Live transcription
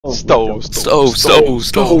Stove.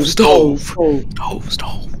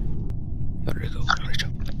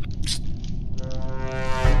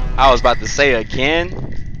 I was about to say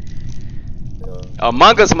again.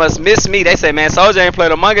 Among Us must miss me. They say, man, Soulja ain't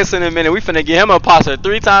played Among Us in a minute. We finna get him a imposter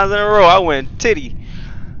 3 times in a row. I went titty.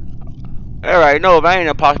 Alright, no, if I ain't an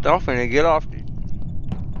imposter, I'm finna get off.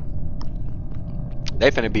 They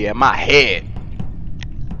finna be at my head.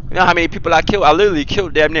 You know how many people I killed? I literally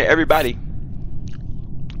killed damn near everybody.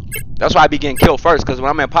 That's why I be getting killed first, because when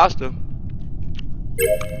I'm an imposter,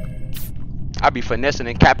 I be finessing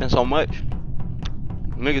and capping so much.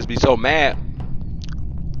 Niggas be so mad.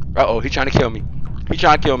 Uh-oh, he trying to kill me. He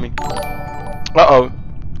trying to kill me. Uh-oh.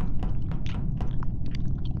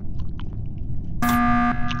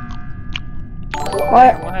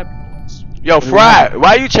 What happened? Yo, Fry,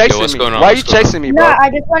 why are you chasing me? Why are you chasing me, bro? No, I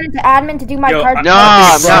just went into admin to do my card. No.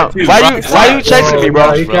 Why you chasing me, bro?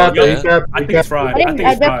 I think it's Fried.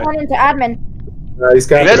 I just went into admin.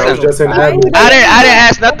 Listen, I didn't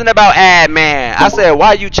ask nothing about admin. I said, why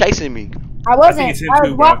are you chasing me? I wasn't. I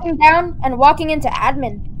was walking down and walking into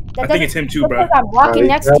admin. I think it's him too, bro. I'm walking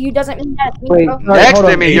next to you doesn't mean that's me, bro. Next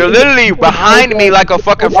to me? You're literally behind me like a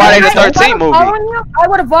fucking Friday the 13th movie. I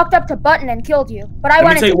would have walked up to Button and killed you, but I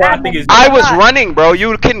went into admin. I was running, bro.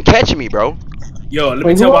 You couldn't catch me, bro. Yo, let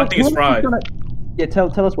me tell you what I think is Fried. Yeah,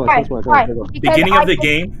 tell us what. Beginning of the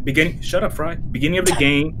game. Shut up, Fry. Beginning of the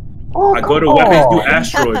game. I go to weapons, do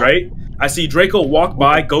asteroid, right? I see Draco walk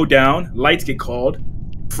by, go down, lights get called.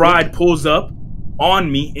 Fried pulls up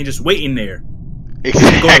on me and just waiting there.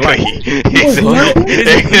 Exactly.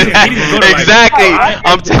 Exactly.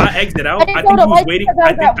 I exit out. I think he was waiting.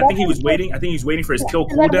 I think he was waiting. I think he's waiting for his kill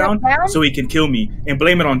cooldown so he can kill me and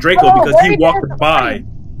blame it on Draco because he walked by.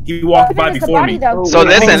 He walked by before me. So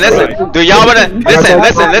listen. Do y'all wanna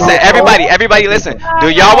listen? Everybody, listen. Do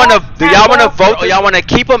y'all wanna vote? Or y'all wanna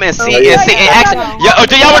keep him and see and act? Or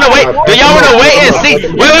do y'all wanna wait? Do y'all wanna wait and see?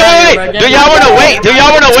 Wait. Do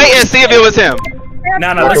y'all wanna wait and see if it was him?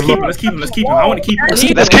 No, let's keep him. I want to keep him.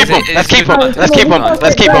 Let's keep him.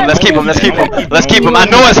 I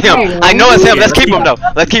know it's him. Let's keep him though.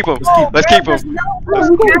 Let's keep him.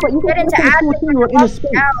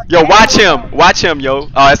 Yo, watch him, yo. Oh,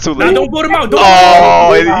 that's too late. Nah, don't vote him out.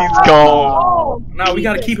 Oh, he's gone. Nah, we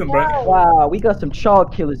gotta keep him, bro. Wow, we got some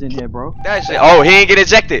child killers in here, bro. That shit. Oh, he ain't get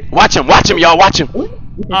ejected. Watch him, y'all. Watch him. Alright,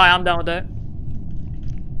 I'm down with that.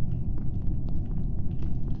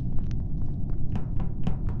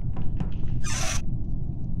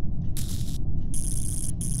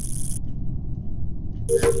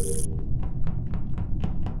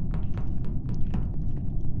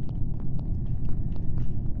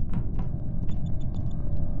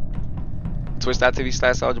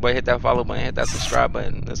 Twitch.tv/Soulja, hit that follow button, hit that subscribe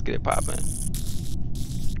button. Let's get it poppin'.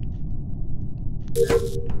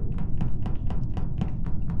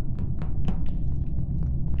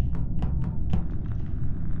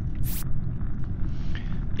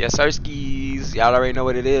 Yes, sirskis. Y'all already know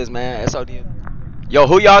what it is, man. SOD. Yo,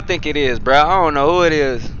 who y'all think it is, bro? I don't know who it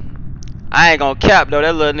is. I ain't gonna cap though.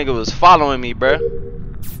 That little nigga was following me, bro.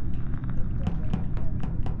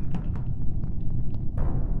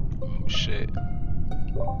 Oh shit.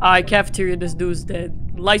 Alright, cafeteria. This dude's dead.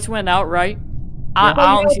 Lights went out, right? I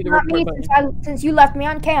don't see the report button. Since you left me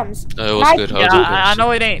on cams. It was good. Yeah, I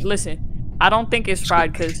know it ain't. Listen, I don't think it's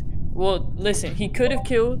Fried because, well, listen, he could have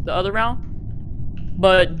killed the other round,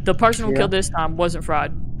 but the person who killed this time wasn't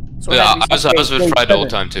Fried. So yeah, I was with Fried the whole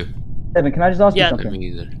time too. Evan, can I just ask you something? Me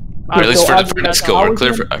either. At least for this skill, we're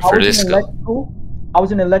clear for this skill. I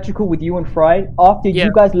was in electrical with you and Fry. After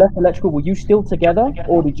you guys left electrical, were you still together,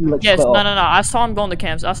 or did you like? Yes, no. I saw him going to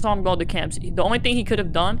camps. The only thing he could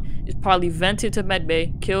have done is probably vented to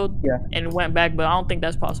medbay, killed, and went back. But I don't think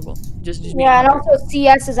that's possible. Just and also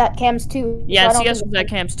CS is at cams too. Yeah, so CS was at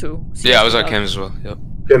cams too. Yeah, I was at cams as well. Yep.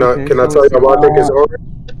 Can I tell you about I think it's orange?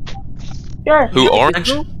 Sure. Who,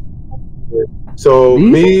 orange? So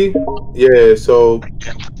me, so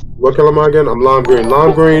what color am I again? I'm lime green.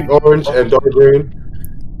 Lime green, orange, and dark green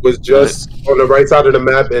was just on the right side of the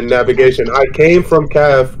map in navigation. I came from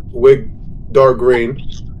Cav with dark green.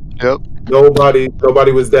 Yep. Nobody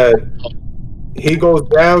was dead. He goes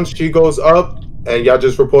down, she goes up, and y'all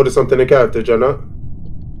just reported something to Cav, did y'all not?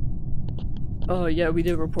 Oh yeah, we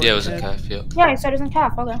did report. Yeah, it was in Cav, Yeah, he said it was in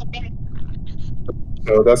Cav, okay.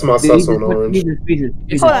 So that's my sus on orange.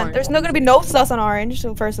 Hold on, there's not gonna be no sus on orange,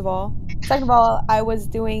 so first of all. Second of all, I was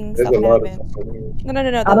doing stuff in admin. No,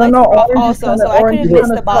 the lights are off also, so I couldn't miss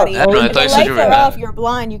the body. If the lights are off, you're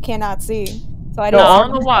blind, you cannot see. So I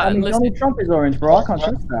don't know why. I mean, Donald Trump is orange, bro. I can't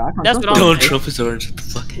trust that. Donald Trump is orange. What the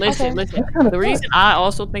fuck? Listen. The reason I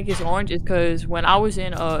also think it's orange is because when I was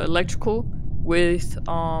in electrical with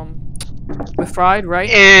Fried, right?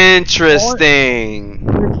 Interesting.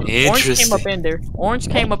 Orange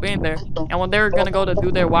came up in there, and when they were gonna go to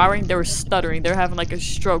do their wiring, they were stuttering. They're having like a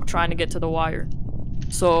stroke trying to get to the wire.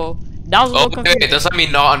 So that was a little confusing. Does that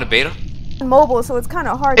mean not on the beta? Mobile, so it's kind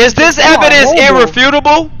of hard. Is this evidence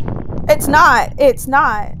irrefutable? It's not. It's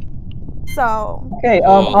not. So. Okay.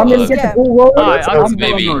 I'm gonna get the ball rolling. That sounds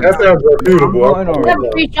irrefutable. What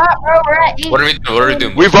are we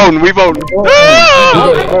doing? We voting.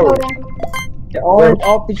 The orange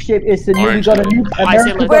off the ship is the new. We got a new.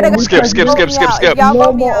 Skip. Y'all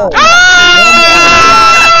vote me out.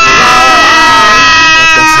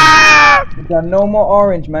 We got no more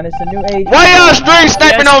orange, man. It's a new age. Why y'all stream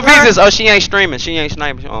sniping on visas? Oh, she ain't streaming. She ain't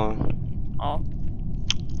sniping. Oh.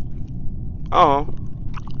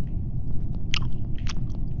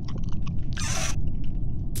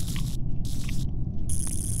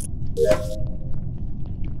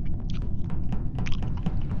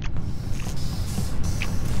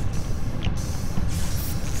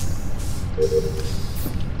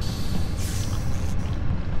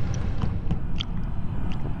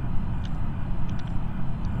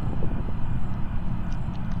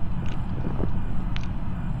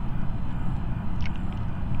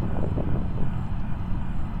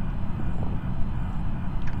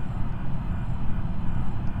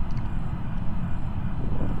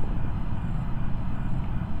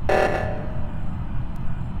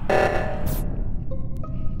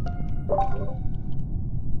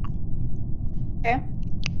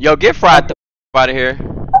 Yo, get Fried the out of here.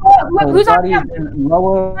 Who's on cam?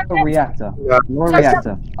 Lower reactor. Lower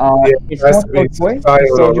reactor. It's has not to be Soulja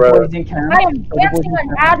Soulja Boy's in cam. I am dancing an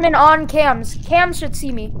admin on cams. Cams should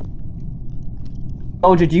see me.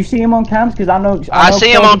 Soulja, do you see him on cams? Because I know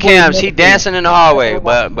see him on cams. He dancing in the hallway,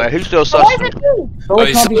 but he's still sus. Why is it you? So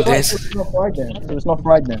it's not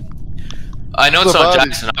Fried then. I know it's on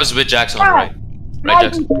Jackson. I was with Jackson on the right. Right,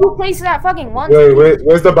 Jackson. Two places at fucking once. Wait,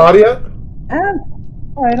 where's the body at?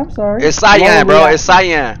 Alright, I'm sorry. It's Cyan, bro. It's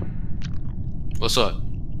Cyan. What's up?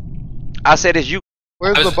 I said it's you.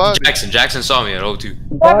 Where's the body? Jackson saw me at O2.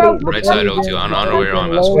 Right side O2. I don't know where you're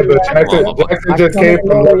on. Jackson just came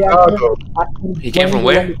from the left side. He came from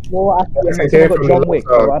where? Jackson came from the left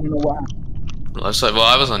side. I don't know what happened. Left side. Well,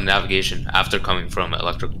 I was on navigation after coming from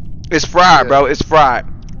electrical. It's Fried, bro. It's Fried.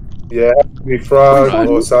 Yeah, it has to be Fried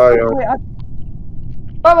or Cyan.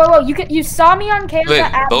 Whoa! You saw me on cams. Wait,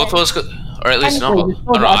 both of us could. Or at least not.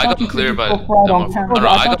 I got clear by. I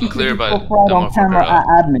got clear by. On camera at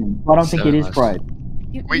admin. I don't think it is Fried.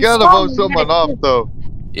 We gotta vote someone off though.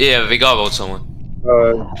 Yeah, we gotta vote someone.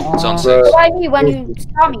 It's on 6. Why me when you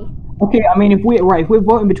saw me? Okay, I mean, if we're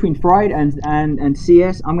voting between Fried and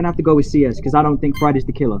CS, I'm gonna have to go with CS because I don't think Fried is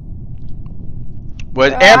the killer.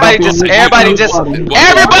 But everybody vote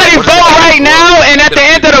right now, and at the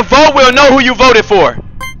end of the vote, we'll know who you voted for.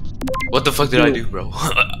 What the fuck did I do, bro?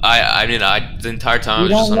 I mean, the entire time I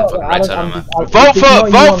was just on the fucking right side of my map.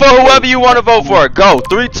 Vote for whoever you want to vote for. Go.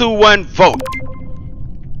 3, 2, 1, vote.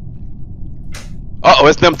 Uh-oh,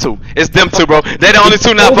 it's them two. It's them two, bro. They're the only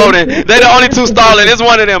two not voting. They're the only two stalling. It's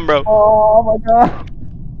one of them, bro. Oh my god.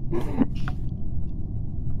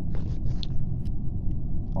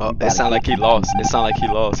 Oh, it sound like he lost. It sound like he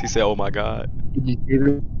lost. He said, "Oh my god."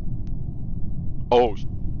 Oh.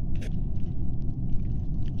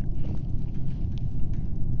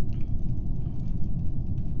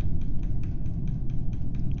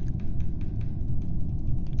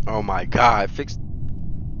 Oh my god. Fix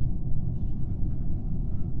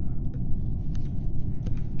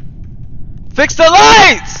the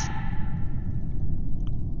lights!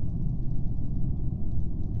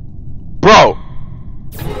 Bro.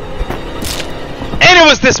 And it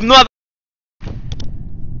was this mother.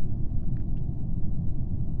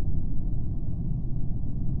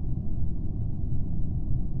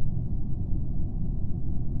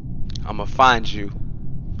 I'ma find you.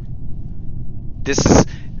 This is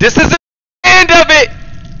the end of it,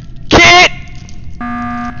 kid.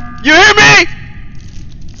 You hear me?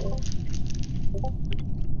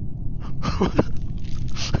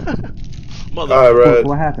 Alright, Red.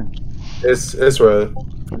 What happened? It's red.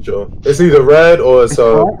 For sure. It's either red or it's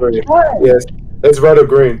green. Yes, it's red or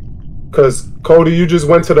green. Cause Cody, you just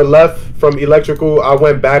went to the left from electrical. I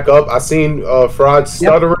went back up. I seen Fraud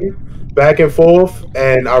stuttering back and forth,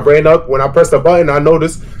 and I ran up. When I pressed the button, I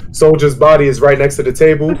noticed Soulja's body is right next to the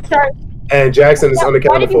table, and Jackson is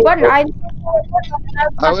unaccounted for.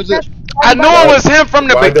 I knew it was him from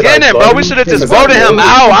the beginning, bro. We should have just voted him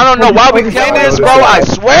out. I don't know why we killed this, bro. I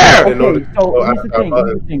swear. Okay, so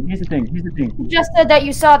here's the thing. You just said that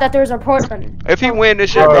you saw that there's a report button. If he win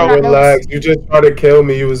this shit, bro. Relax. You just tried to kill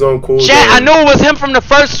me. You was on cool. Chat, I knew it was him from the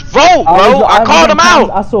first vote, bro. I called him out.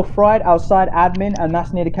 I saw Fried outside admin, and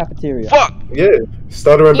that's near the cafeteria. Fuck. Yeah,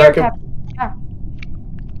 stuttering back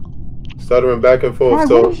and forth.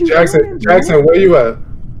 So Jackson, where you at?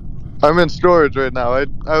 I'm in storage right now. I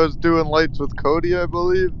was doing lights with Cody, I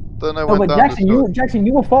believe. Then I went down Jackson, to storage. Jackson,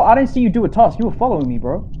 you were I didn't see you do a task. You were following me,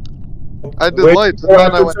 bro. I did lights, and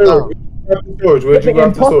then I went down. Where'd you go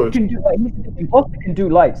after storage? The imposter can do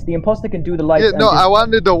lights. The imposter can do the lights. Yeah, no, I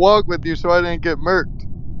wanted to walk with you so I didn't get murked.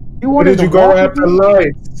 Where did you go after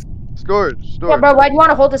lights? Storage. Yeah, bro, why do you want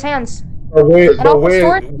to hold his hands? Where did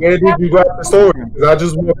you go after storage? Because I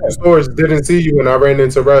just walked to storage, didn't see you, and I ran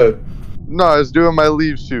into Red. No, I was doing my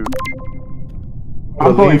leave shoot.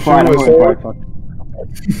 I'm going Fried.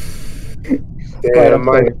 Damn,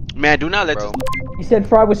 man, do not let this. You said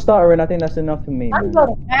Fried was stuttering. I think that's enough for me. I'm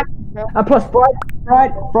voting back, bro. And plus,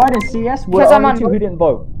 Fried and CS were the only two who didn't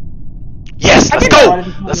vote. Yes, let's go.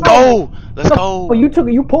 Let's go. Let's go. Oh, you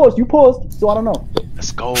paused. So I don't know.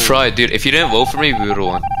 Let's go. Fried, dude. If you didn't vote for me, we would have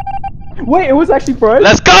won. Wait, it was actually Fried.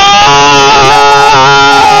 Let's go!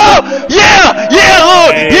 Yeah!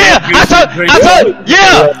 Shout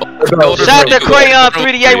out to Crayon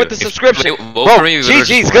 3D8 with the subscription. Bro,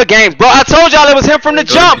 GG's, good games. Bro, I told y'all it was him from the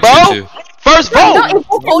jump, bro. First vote.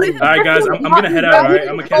 Alright, guys, I'm gonna head out, alright?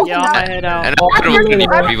 I'm gonna catch you. Yeah, head out. And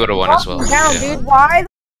we would have won as well. Dude, why?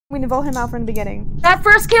 We didn't vote him out from the beginning. That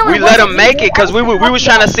first kill. We let him make it because we was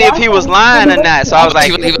trying to see if he was lying or not. So I was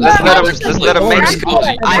like, let's let him make it.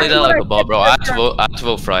 I played that like a ball, bro. I had to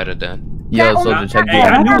vote Friday then. Yo, Soulja, check Hey,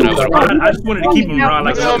 I knew it was Ron. I just wanted to keep him around.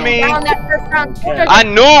 Like, you know what I mean? I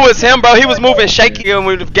knew it was him, bro. He was moving shaky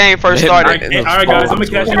when the game first started. Alright, guys, I'm gonna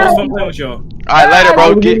catch you. It's fun playing with y'all. Alright, later,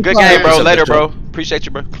 bro. Good game, bro. Later, bro. Appreciate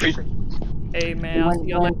you, bro. Hey, man. I'll see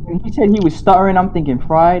y'all later. When he said he was stuttering, I'm thinking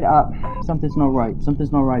Fried. Something's not right.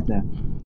 Something's not right there.